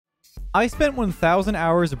I spent 1,000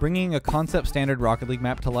 hours bringing a concept standard Rocket League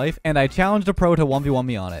map to life, and I challenged a pro to 1v1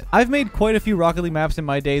 me on it. I've made quite a few Rocket League maps in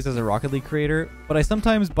my days as a Rocket League creator, but I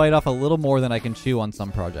sometimes bite off a little more than I can chew on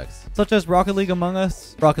some projects, such as Rocket League Among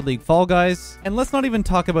Us, Rocket League Fall Guys, and let's not even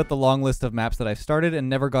talk about the long list of maps that I've started and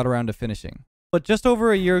never got around to finishing. But just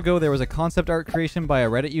over a year ago, there was a concept art creation by a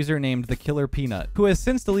Reddit user named The Killer Peanut, who has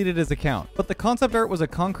since deleted his account. But the concept art was a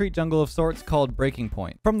concrete jungle of sorts called Breaking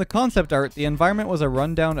Point. From the concept art, the environment was a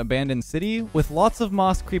rundown abandoned city with lots of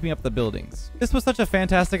moss creeping up the buildings. This was such a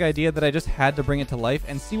fantastic idea that I just had to bring it to life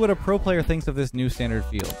and see what a pro player thinks of this new standard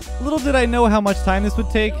field. Little did I know how much time this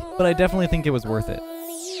would take, but I definitely think it was worth it.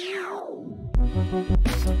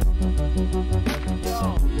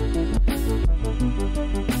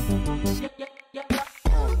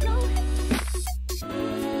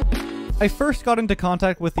 I first got into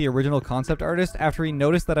contact with the original concept artist after he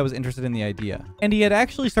noticed that I was interested in the idea, and he had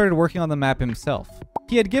actually started working on the map himself.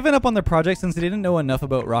 He had given up on the project since he didn't know enough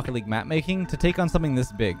about Rocket League map making to take on something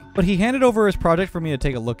this big, but he handed over his project for me to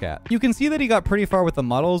take a look at. You can see that he got pretty far with the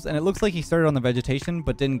models, and it looks like he started on the vegetation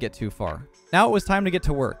but didn't get too far. Now it was time to get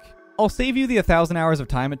to work. I'll save you the 1,000 hours of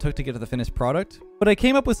time it took to get to the finished product, but I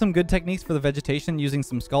came up with some good techniques for the vegetation using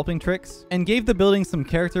some sculpting tricks, and gave the building some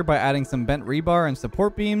character by adding some bent rebar and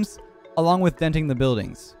support beams, along with denting the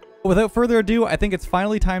buildings. But without further ado, I think it's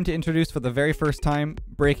finally time to introduce for the very first time,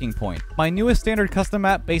 Breaking Point, my newest standard custom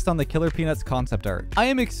map based on the Killer Peanuts concept art. I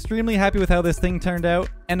am extremely happy with how this thing turned out,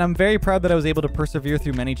 and I'm very proud that I was able to persevere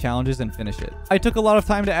through many challenges and finish it. I took a lot of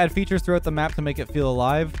time to add features throughout the map to make it feel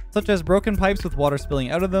alive, such as broken pipes with water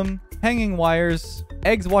spilling out of them, hanging wires,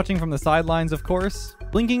 eggs watching from the sidelines of course,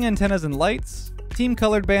 blinking antennas and lights,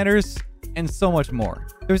 team-colored banners, and so much more.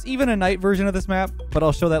 There's even a night version of this map, but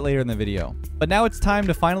I'll show that later in the video. But now it's time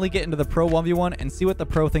to finally get into the Pro 1v1 and see what the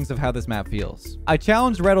Pro thinks of how this map feels. I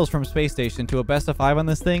challenged Reddles from Space Station to a best of 5 on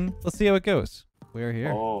this thing. Let's see how it goes. We're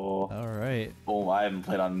here. Oh. All right. Oh, I haven't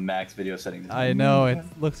played on max video settings. I know, it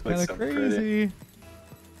looks kind of so crazy.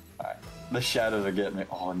 Alright. The shadows are getting me.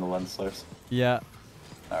 Oh, and the lens flares. Yeah.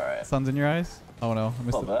 Alright. Sun's in your eyes? Oh no, I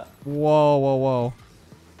missed it. That. Whoa, whoa, whoa.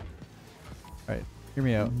 Alright, hear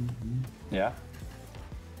me out. Yeah.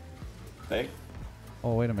 Hey.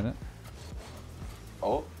 Oh, wait a minute.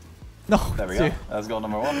 Oh. No. There we go. That's goal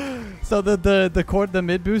number 1. So the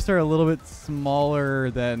mid boosts are a little bit smaller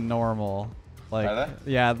than normal. Like, are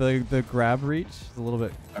they? Yeah, the grab reach is a little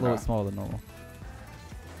bit smaller than normal.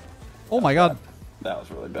 Oh my god. That was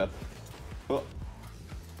really bad. Oh.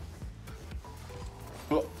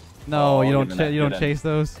 Oh. No, oh, you don't chase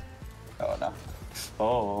those. Oh no.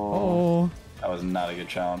 Oh. Oh. That was not a good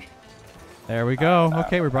challenge. There we go.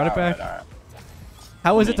 Okay, we brought it back. Right.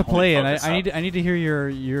 How is it to play? And I need to hear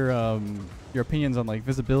your opinions on like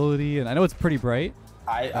visibility. And I know it's pretty bright.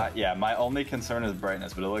 Yeah, my only concern is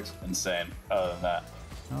brightness, but it looks insane. Other than that,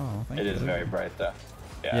 thank you. It is very bright though.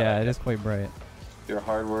 Yeah, it is quite bright. Your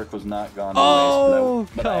hard work was not gone to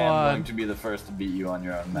waste, but I am going to be the first to beat you on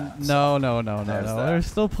your own map. No. There's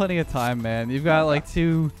still plenty of time, man. You've got like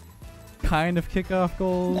 2 kind of kickoff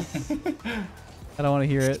goals. I don't want to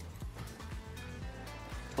hear it.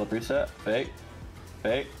 Flip reset. Fake.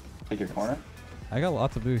 Fake. Take your corner. I got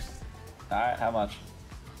lots of boosts. Alright, how much?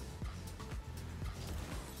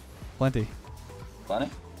 Plenty. Plenty?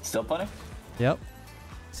 Still plenty? Yep.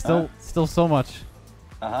 Still so much.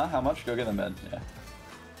 How much? Go get the mid. Yeah.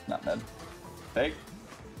 Not mid. Fake.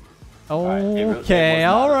 Okay,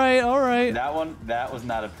 alright. That was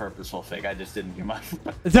not a purposeful fake. I just didn't get my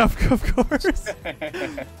Of course.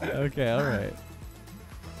 Okay, alright.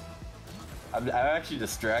 I'm actually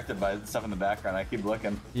distracted by stuff in the background. I keep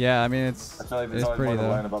looking. Yeah, I mean I feel like there's always more to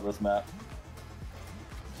learn about this map.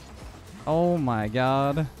 Oh my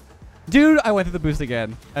god. Dude, I went through the boost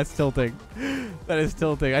again. That's tilting. That is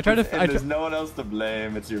tilting. There's no one else to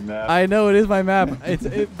blame. It's your map. I know it is my map.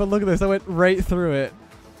 But look at this. I went right through it.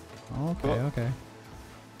 Okay.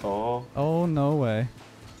 Oh. Oh, no way.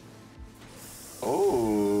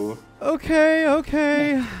 Oh. Okay.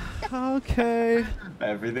 Okay.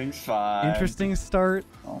 Everything's fine. Interesting start.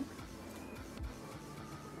 Oh.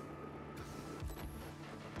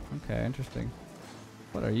 Okay, interesting.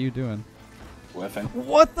 What are you doing? Whiffing.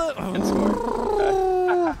 What the?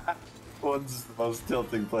 One's the most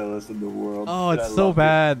tilting playlist in the world. Oh, it's so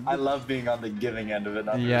bad. I love being on the giving end of it.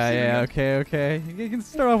 Yeah. Okay. You can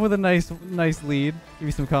start off with a nice lead. Give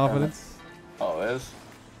you some confidence. Oh, it is?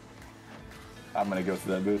 I'm gonna go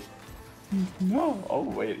through that boost. No. Oh,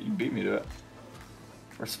 wait. You beat me to it.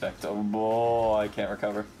 Respectable. I can't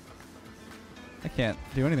recover. I can't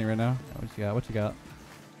do anything right now. What you got?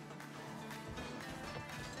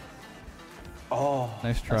 Oh.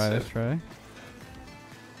 Nice try.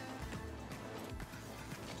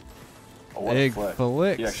 Oh, what a Big flick.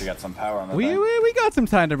 flicks. You actually got some power on the We thing. got some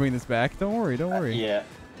time to bring this back. Don't worry. Don't worry. Yeah.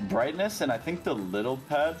 Brightness and I think the little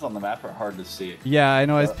pads on the map are hard to see. Yeah, I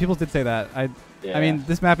know. People did say that. I mean,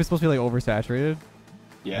 this map is supposed to be like oversaturated.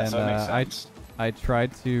 Yeah, and, so it makes sense. I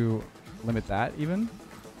tried to limit that even.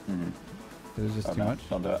 Mm-hmm. It was just too much.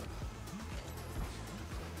 Don't do it.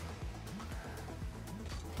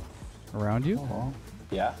 Around you? Oh.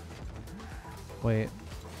 Yeah. Wait.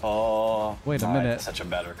 Oh. Wait a minute. Such a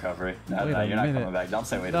bad recovery. No, wait no, you're not minute. coming back. Don't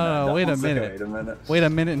say wait a No, minute. no, wait a Say minute. Wait a minute. Wait a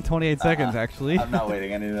minute and 28 seconds, actually. I'm not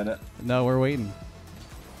waiting any minute. No, we're waiting.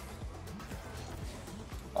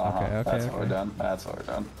 Okay. That's what we're done. That's what we're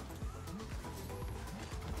done.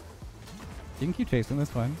 You can keep chasing. That's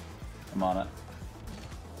fine. I'm on it.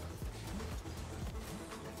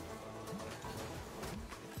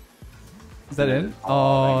 Is that in?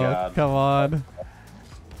 Oh my Oh, God. come on.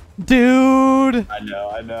 Dude! I know.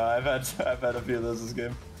 I've had a few of those this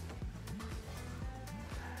game.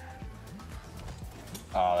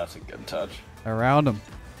 Oh, that's a good touch. Around him.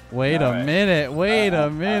 Wait All a right. minute. Wait a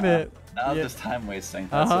minute. Now Yeah. just time wasting.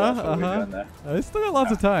 That's what we're doing there. I still got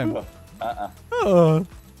lots of time.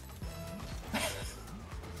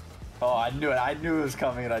 Oh, I knew it. I knew it was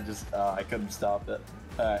coming, and I couldn't stop it.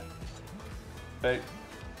 All right. Hey.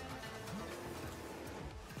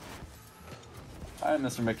 All right,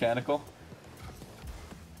 Mr. Mechanical.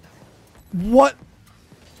 What?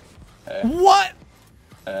 Hey. What?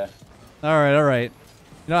 Hey. All right.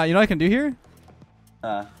 You know what I can do here?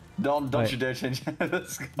 Don't Wait. you dare change the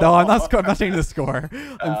score. No, I'm not changing the score.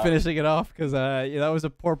 I'm finishing it off because that was a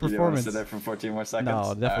poor You performance. sit there for 14 more seconds?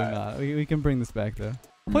 No, definitely All right. not. We can bring this back though.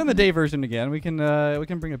 Playing the day version again. We can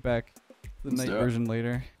bring it back. The night version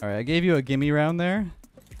later. All right, I gave you a gimme round there.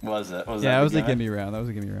 Was it? Yeah, it was a gimme round. That was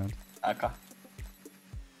a gimme round. Okay.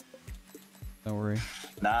 Don't worry.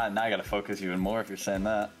 Now I gotta focus even more if you're saying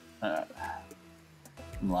that. Alright.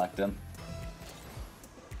 I'm locked in.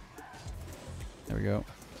 There we go.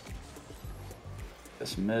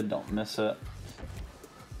 This mid, don't miss it.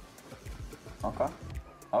 Okay.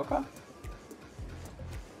 Okay.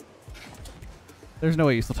 There's no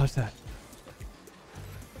way you still touch that.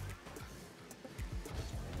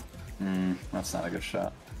 That's not a good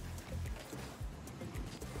shot.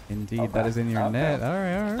 Indeed, Okay. that is in your Okay. net. All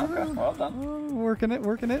right. Okay, well done. Oh, working it.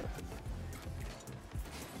 Take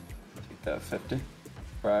that 50.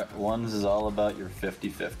 Right, ones is all about your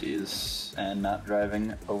 50-50s and not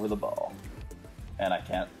driving over the ball. And I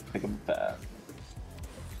can't pick up a pad.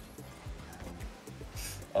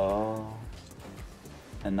 Oh.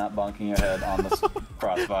 And not bonking your head on the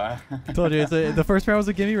crossbar. Told you, the first round was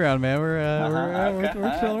a gimme round, man. We're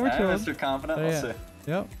chilling. We're chilling. Mr. Confident, Oh, we'll yeah. see.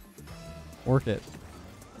 Yep. Work it.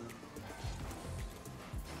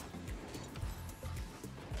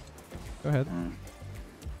 Go ahead.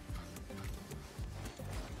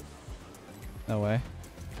 No way.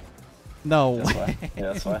 No That's way. why.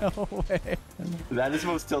 Yeah, that's why. No way. That is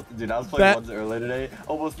most tilted, dude. I was playing ones earlier today.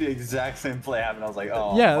 Almost the exact same play happened. I was like,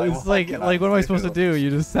 oh. Yeah, why it's like can't what am I supposed to do?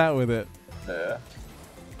 You just sat with it. Yeah.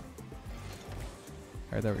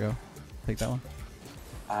 Alright, there we go. Take that one.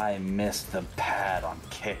 I missed the pad on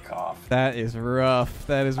kickoff. That is rough.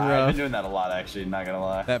 That is I've rough. been doing that a lot, actually. Not gonna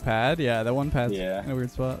lie. That pad? Yeah, that one pad's Yeah. in a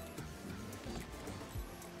weird spot.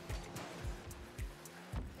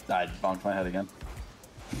 I bonked my head again.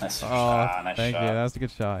 Nice Oh, shot. Nice thank shot. you. That was a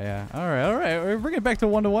good shot. Yeah. All right. We're bringing it back to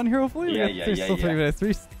 1-1 here. Hopefully. Yeah, There's still 3 yeah.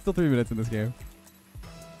 minutes. Still 3 minutes in this game.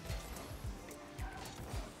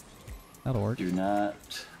 That'll work. Do not.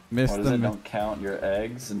 Miss What is them. it? Don't count your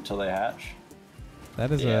eggs until they hatch.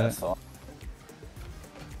 That is Yeah, a. that's all.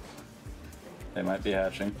 They might be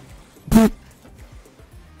hatching. Alright,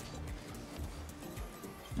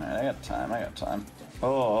 I got time.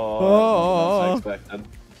 Oh, that's unexpected.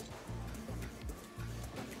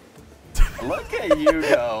 Look at you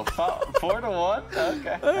go. 4-1?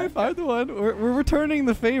 Okay. All right, 5-1. We're returning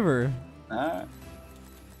the favor. Alright.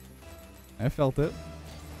 I felt it.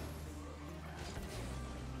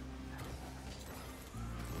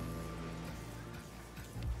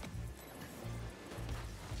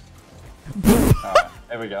 Alright,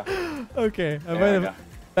 there we go. Okay, There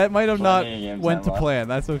that might have not Plenty of game went time to left. plan.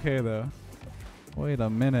 That's okay though. Wait a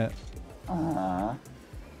minute. Uh-huh.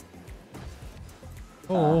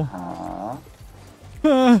 Oh, Uh-huh.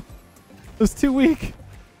 it was too weak.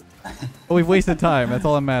 But we've wasted time. That's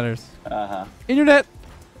all that matters. Uh-huh. Internet.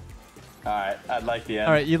 Alright, I'd like the end.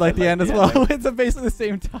 All right, you'd like I'd the end as well. ending. It's basically the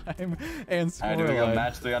same time and Alright, do we go scoreline.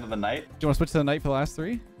 match 3 onto the night? Do you want to switch to the night for the last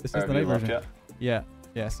 3? This Or is the have night you left version. yet?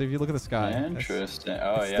 Yeah. So if you look at the sky, Interesting.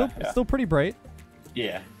 Oh, it's yeah. still, it's still pretty bright.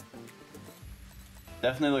 Yeah.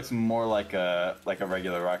 Definitely looks more like a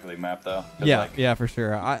regular Rocket League map though. Yeah, like, yeah, for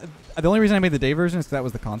sure. The only reason I made the day version is because that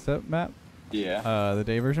was the concept map. Yeah. The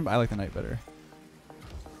day version, but I like the night better.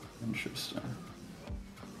 Interesting.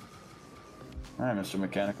 All right, Mr.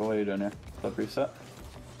 Mechanical, what are you doing here? Flip reset.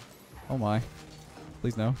 Oh my!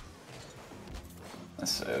 Please no. Nice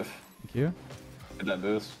save. Thank you. Get that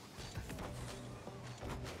boost.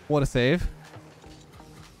 What a save!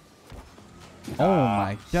 Oh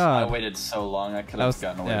my god! I waited so long. I could have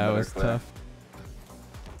gotten away. Yeah, it was tough.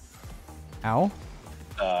 Ow!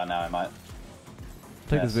 Now I might.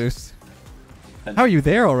 Take this boost. How are you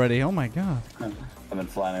there already? Oh my god! I've been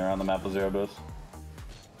flying around the map with 0 boost.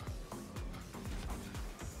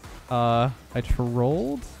 I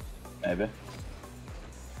trolled? Maybe.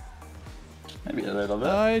 Maybe a little bit.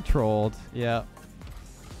 I trolled, yeah.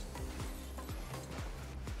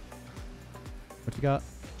 What you got?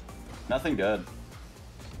 Nothing good.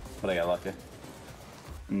 But I got lucky.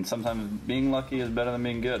 And sometimes being lucky is better than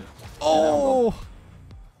being good. Oh!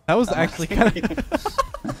 That was actually kind of...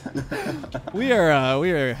 We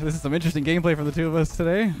are, this is some interesting gameplay from the two of us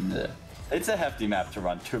today. Yeah. It's a hefty map to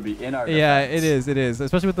run, to be in our defense. Yeah, it is.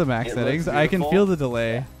 Especially with the max settings. I can feel the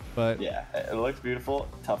delay, but... Yeah, it looks beautiful.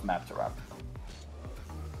 Tough map to run.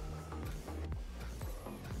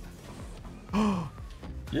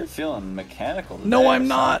 You're feeling mechanical today. No, I'm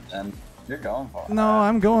not! And you're going for it. No,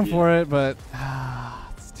 I'm going for it, but...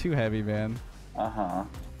 it's too heavy, man. Uh-huh.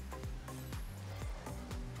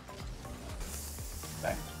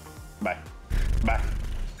 Bye.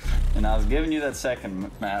 And I was giving you that second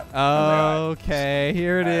map. Okay,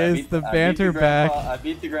 here it is, the banter back. I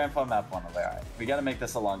beat the grandpa map one. All right, we got to make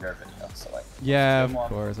this a longer video. So like, yeah, of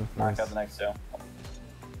course. Knock out the next two.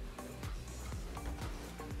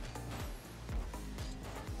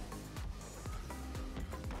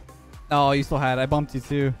 Oh, you still had it. I bumped you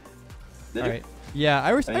too. Did all you? right. Yeah, I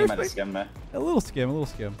respect. You might have skimmed me. A little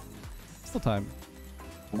skim. Still time.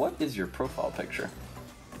 What is your profile picture?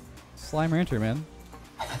 Slime Rancher, man.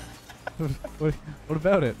 what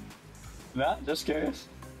about it? Nah, just curious.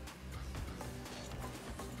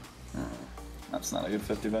 That's not a good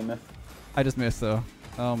 50 by me. I just missed though.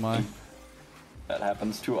 Oh my. That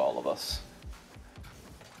happens to all of us.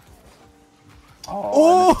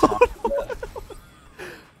 Oh!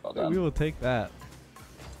 Well done. We will take that.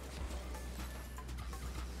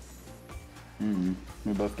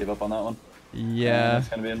 We both gave up on that one. Yeah. It's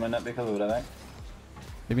gonna be in my net because of it, I think.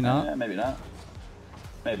 Maybe not. Maybe not.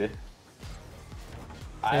 Maybe.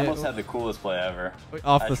 I almost had the coolest play ever.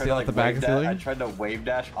 Off the back of the ceiling? I tried to wave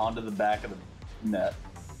dash onto the back of the net.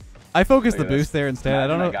 I focused the boost there instead. I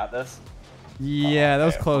don't know. I got this. Yeah, that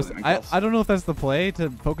was close. I don't know if that's the play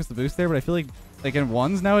to focus the boost there, but I feel like in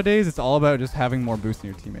ones nowadays, it's all about just having more boost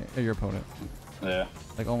in your teammate or your opponent. Yeah.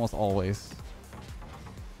 Like almost always.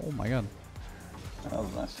 Oh my god. That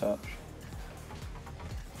was a nice touch.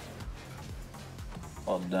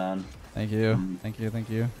 Well done. Thank you. Thank you.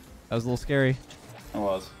 That was a little scary. It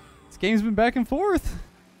was. This game's been back and forth.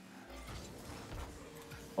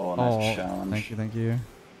 Oh, nice challenge. Thank you.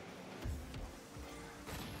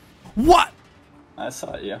 What? I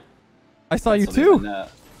saw you. I saw you too.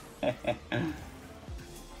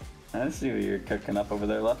 I see what you're cooking up over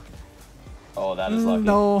there, Leth. Oh, that is lucky.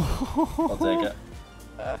 No. I'll take it.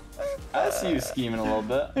 I see you scheming a little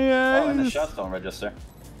bit. Yeah. Oh, and the shots don't register.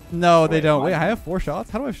 No, they don't. Wait, I have 4 shots?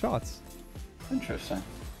 How do I have shots? Interesting.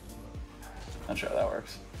 Not sure how that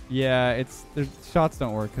works. Yeah, the shots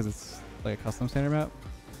don't work because it's like a custom standard map.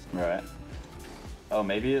 Right. Oh,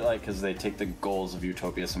 maybe like because they take the goals of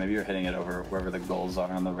Utopia, so maybe you're hitting it over wherever the goals are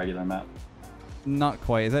on the regular map. Not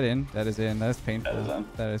quite. Is that in? That is in. That is painful. That is in.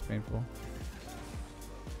 That is painful.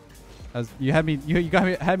 You had me. You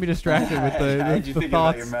had me distracted with the How'd you the think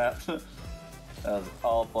thoughts. about your maps? That was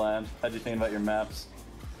all planned. How'd you think about your maps?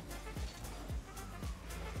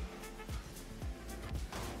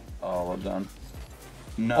 Oh, well done.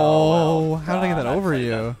 No. Oh, how did I get that over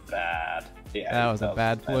you? That bad. Yeah, that was a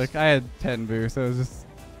bad flick. I had 10 boosts. I was just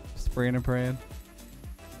spraying and praying.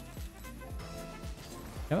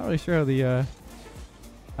 I'm not really sure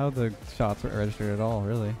how the shots were registered at all,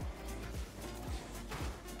 really.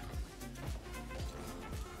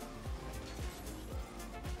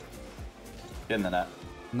 Get in the net.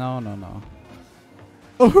 No.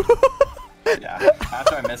 Yeah.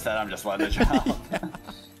 After I missed that, I'm just letting it drop.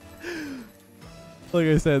 Like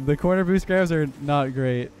I said, the corner boost grabs are not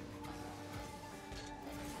great.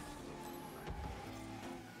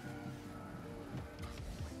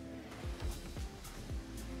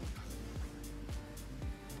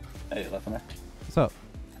 Hey, Lethamyr. What's up?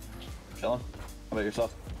 Chilling? How about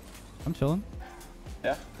yourself? I'm chilling.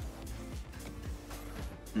 Yeah?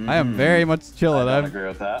 I am very much chilling. I don't agree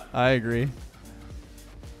with that. I agree.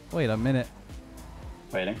 Wait a minute.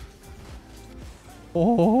 Waiting.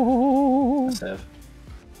 Oh. Save.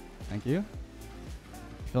 Thank you.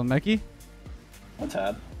 Feeling mecky? A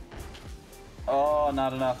tad. Oh,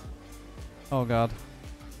 not enough. Oh god.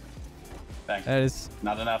 Bang. That is.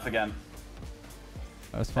 Not enough again.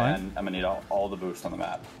 That was fine. And I'm gonna need all the boost on the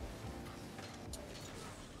map.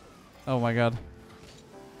 Oh my god.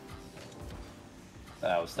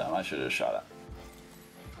 That was dumb. I should have shot it.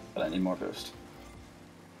 But I need more boost.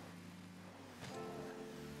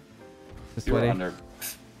 Just You're waiting. under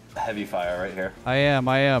heavy fire right here. I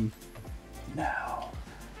am. No.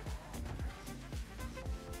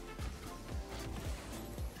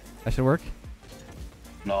 That should work.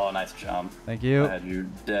 No, nice jump. Thank you. I had you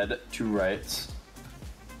dead to rights.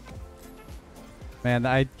 Man,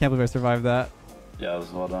 I can't believe I survived that. Yeah, that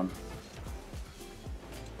was well done.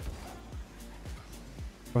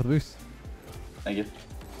 For the boost. Thank you.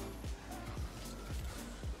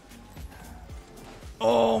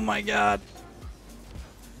 Oh my god.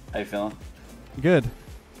 How you feeling? Good.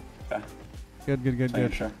 Okay. Good.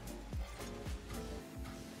 Making sure.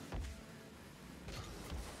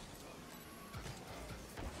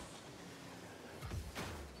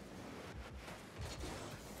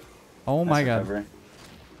 Oh my Nice god. recovery.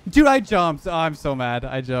 Dude, I jumped. Oh, I'm so mad.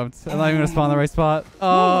 I jumped. I'm not even gonna spawn in the right spot.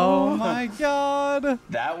 Oh my god.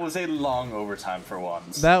 That was a long overtime for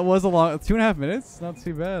once. That was a long 2.5 minutes. Not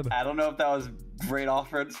too bad. I don't know if that was great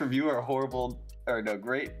offense from you or horrible, or no,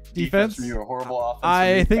 great Defense from you or horrible offense.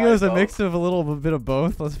 I think it was a both. mix of a little bit of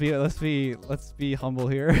both. Let's be humble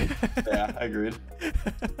here. Yeah, I agreed.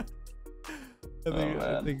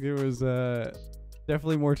 I think there was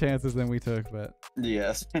definitely more chances than we took, but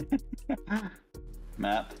Yes.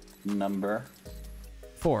 Map number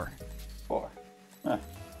 4. 4. Huh.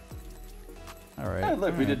 All right. Hey,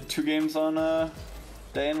 look, we did 2 games on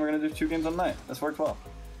day and we're gonna do 2 games on night. This worked well.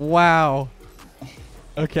 Wow.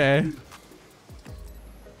 Okay.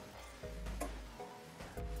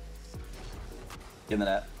 Get in the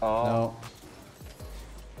net. Oh. No.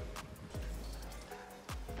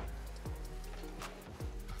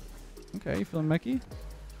 Okay, you feeling mecky?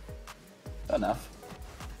 Enough.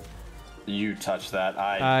 You touched that.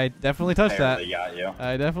 I definitely touched that. barely got you.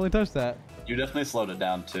 I definitely touched that. You definitely slowed it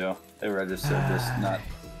down too. It registered just not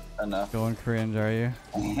enough. Going cringe, are you?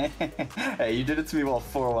 Hey, you did it to me while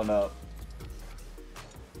 4-1 up.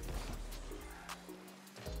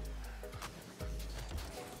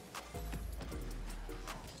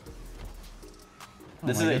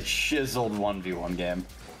 This is a chiseled 1v1 game.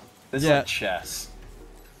 This is like chess.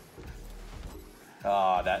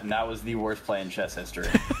 Ah, that was the worst play in chess history.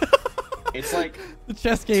 It's like the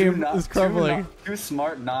chess game is crumbling. Two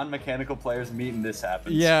smart, non-mechanical players meet and this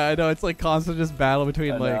happens. Yeah, I know. It's like constant just battle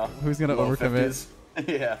between like who's gonna overcommit.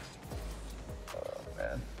 Yeah. Oh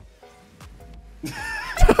man.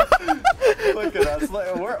 Look at us.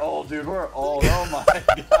 Like, we're old, dude. We're old. Oh my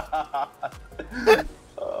god.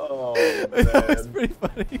 Oh man. That's pretty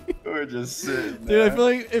funny. We're just sitting Dude, there. I feel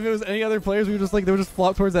like if it was any other players, we would just like they would just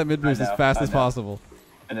flop towards that mid boost as fast as possible.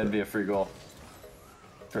 And it'd be a free goal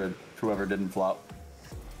for whoever didn't flop.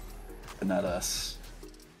 But not us.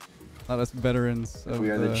 Not us veterans. We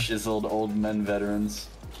are the chiseled old men veterans.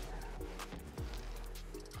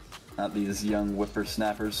 Not these young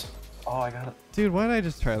whippersnappers. Oh, I got it. Dude, why did I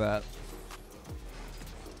just try that?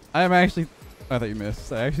 I am actually... I thought you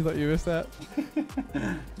missed. I actually thought you missed that.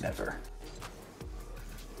 Never.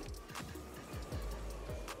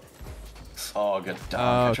 Oh, good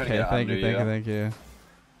dunk. Oh, okay. Thank you.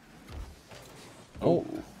 Oh,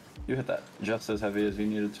 you hit that just as heavy as you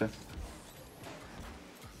needed to.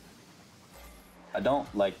 I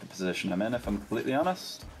don't like the position I'm in, if I'm completely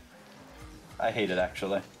honest. I hate it,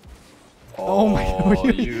 actually. Oh my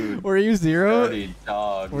god, were you 0? Dirty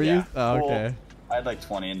dog. Were you? Oh, okay. Well, I had like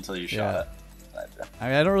 20 until you shot it. I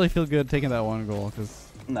mean, I don't really feel good taking that one goal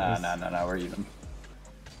because. Nah, we're even.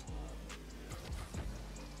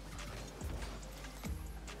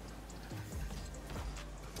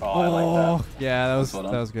 Oh, I like that. Yeah, that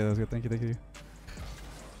was good. Thank you.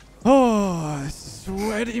 Oh,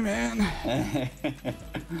 sweaty man.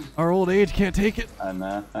 Our old age can't take it. I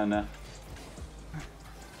know.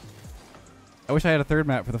 I wish I had a third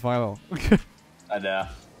map for the final. I know.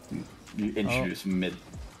 You introduce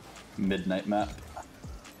midnight map.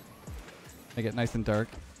 Make it nice and dark.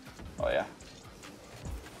 Oh yeah.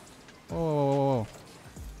 Oh.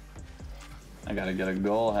 I gotta get a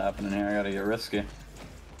goal happening here. I gotta get risky.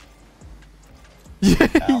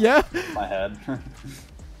 Yeah. My head.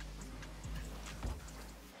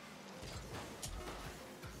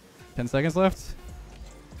 $10 seconds left.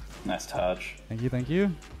 Nice touch. Thank you, thank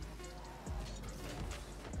you.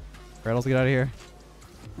 Rattles, get out of here.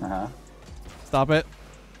 Uh-huh. Stop it.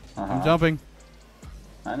 I'm jumping.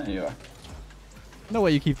 I know you are. No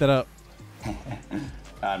way you keep that up.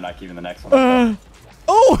 I'm not keeping the next one up.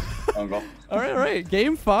 Oh! Uncle. All right.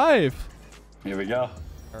 Game 5. Here we go.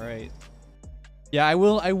 All right. Yeah, I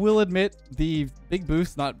will admit the big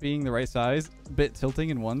boost not being the right size, a bit tilting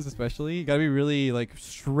in ones especially. You gotta be really like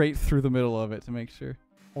straight through the middle of it to make sure.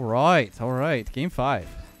 All right. Game 5.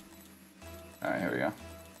 All right, here we go.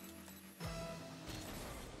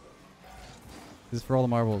 This is for all the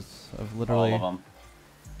marbles of literally all of them.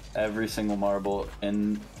 Every single marble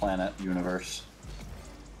in Planet Universe.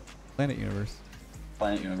 Planet Universe.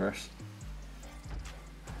 Planet Universe.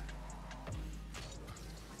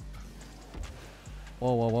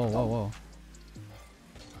 Whoa.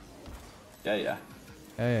 Yeah.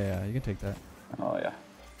 Yeah. You can take that. Oh, yeah.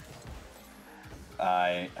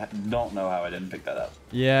 I don't know how I didn't pick that up.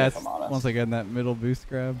 Yeah, if I'm honest. Once again, that middle boost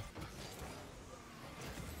grab.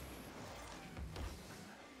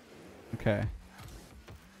 Okay.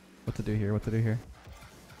 What to do here?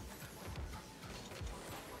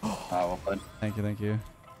 Oh, well played. Thank you.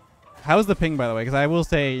 How's the ping, by the way? Because I will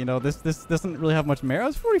say, you know, this doesn't really have much merit. I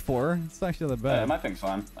was 44. It's actually not that bad. My ping's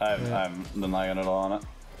fine. I've been lagging at all on it.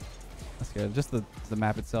 That's good. Just the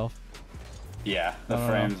map itself. Yeah, the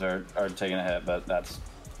frames are taking a hit, but that's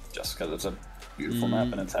just because it's a beautiful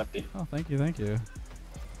map and it's hefty. Oh, thank you. Bit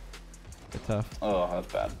tough. Oh,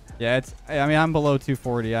 that's bad. Yeah, I mean, I'm below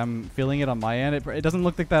 240. I'm feeling it on my end. It doesn't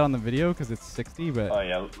look like that on the video because it's 60, but... Oh,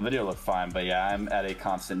 yeah, the video looked fine, but yeah, I'm at a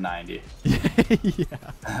constant 90. Yeah.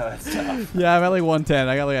 That's tough. Yeah, I'm at like 110.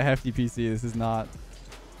 I got like a hefty PC. This is not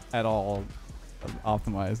at all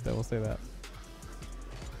optimized, I will say that.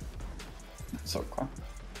 So cool.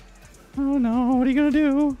 Oh no, what are you gonna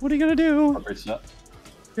do? I'll reach it up.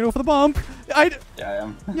 You're gonna go for the bump. Yeah, I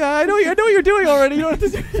am. Yeah, I know what you're doing already. You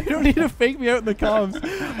don't need to fake me out in the comms.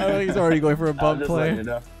 I think he's already going for a bump play. You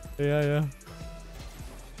know. Yeah.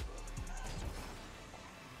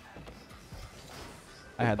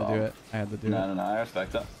 I had to do it. No, I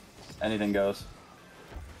respect it. Anything goes.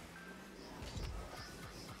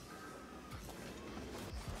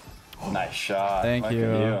 Nice shot. Thank Lucky you.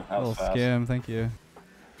 That was Little fast. skim. Thank you.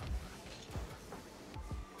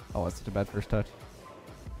 Oh, that's such a bad first touch.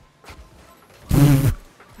 I'm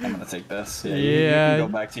gonna take this. Yeah. You can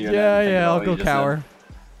go back to your net and I'll think about go what you just cower.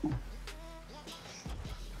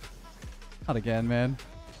 Not again, man.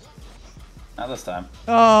 Not this time.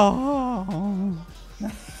 Oh.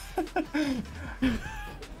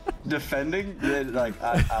 Defending, like,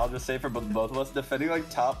 I'll just say for both of us, defending like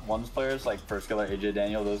top ones players like First Killer, AJ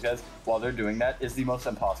Daniel, those guys, while they're doing that is the most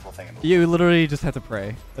impossible thing in the world. You literally just have to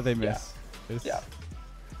pray that they miss. Yeah.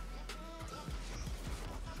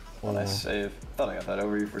 Well, nice save. Thought I got that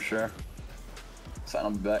over you for sure. Sign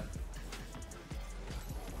on me back.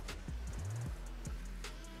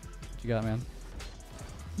 What you got, man?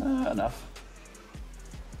 Enough.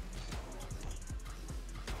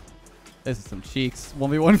 This is some cheeks.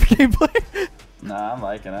 1v1 gameplay. Nah, I'm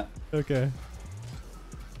liking it. Okay.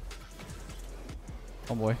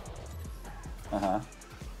 Oh boy. Uh-huh.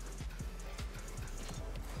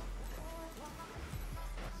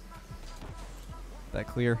 That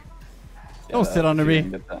clear. Yeah, Don't sit under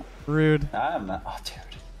me. Rude. I'm not. Oh, dude.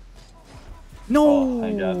 No. Oh,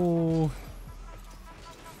 thank God.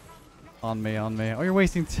 On me. Oh, you're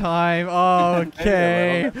wasting time.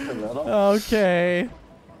 Okay. Okay.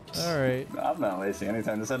 All right. I'm not wasting any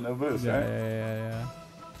time to send no boost, right? Yeah.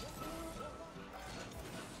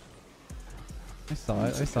 I saw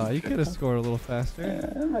it. You could have scored a little faster.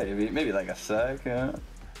 Yeah, maybe like a sec. Yeah.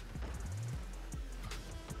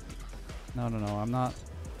 No. I'm not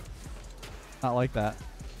like that.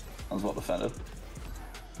 I was well defended.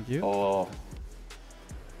 Thank you. Oh.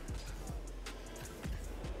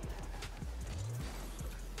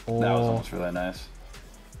 That was almost really nice.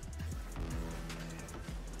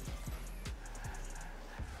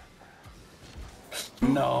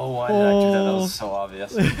 No, why did I do that? That was so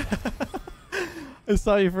obvious. I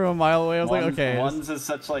saw you from a mile away. I was like, okay. Ones is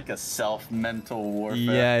such like a self-mental warfare.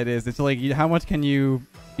 Yeah, it is. It's like, how much can you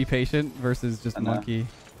be patient versus just monkey?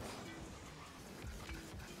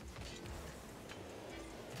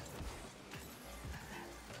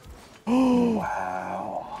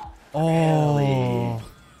 Wow. Oh. Really?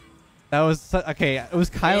 That was okay. It was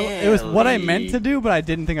kind of. It was what I meant to do, but I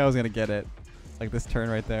didn't think I was gonna get it. Like this turn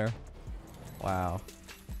right there. Wow.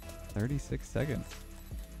 36 seconds.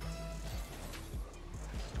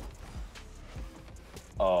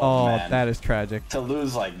 Oh man. That is tragic. To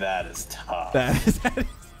lose like that is tough. That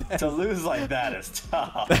To lose like that is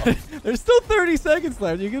tough. There's still 30 seconds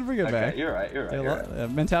left. You can bring it back. You're right. You're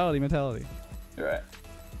right. Mentality. You're right.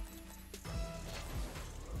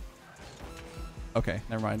 Okay,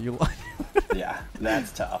 never mind. You. Yeah,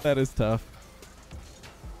 that's tough. That is tough.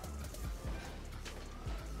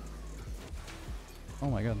 Oh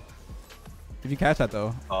my god. Did you catch that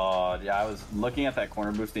though? Oh yeah, I was looking at that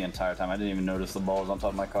corner boost the entire time. I didn't even notice the ball was on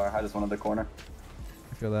top of my car. I just wanted the corner.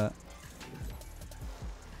 I feel that.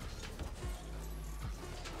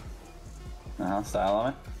 Style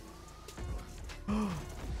on it.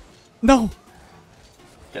 No.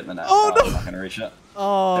 Get in the net. Oh no! I'm not gonna reach it.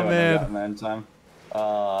 Oh man. In time.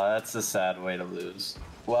 That's a sad way to lose.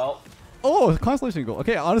 Well. Oh, consolation goal.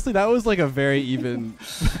 Okay, honestly, that was like a very even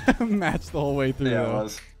match the whole way through. Yeah, though. it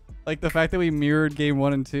was. Like the fact that we mirrored game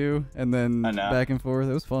 1 and 2, and then back and forth.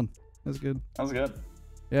 It was fun. It was good. That was good.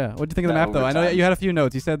 Yeah. What do you think of the map though? I know you had a few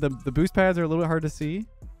notes. You said the boost pads are a little bit hard to see.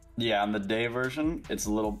 Yeah, on the day version, it's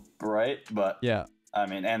a little bright, but yeah. I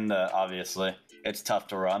mean, and obviously, it's tough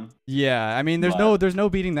to run. Yeah, I mean, there's no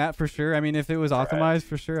beating that for sure. I mean, if it was optimized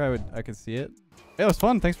for sure, I could see it. Yeah, it was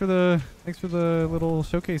fun. Thanks for the little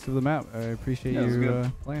showcase of the map. I appreciate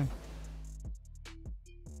you playing.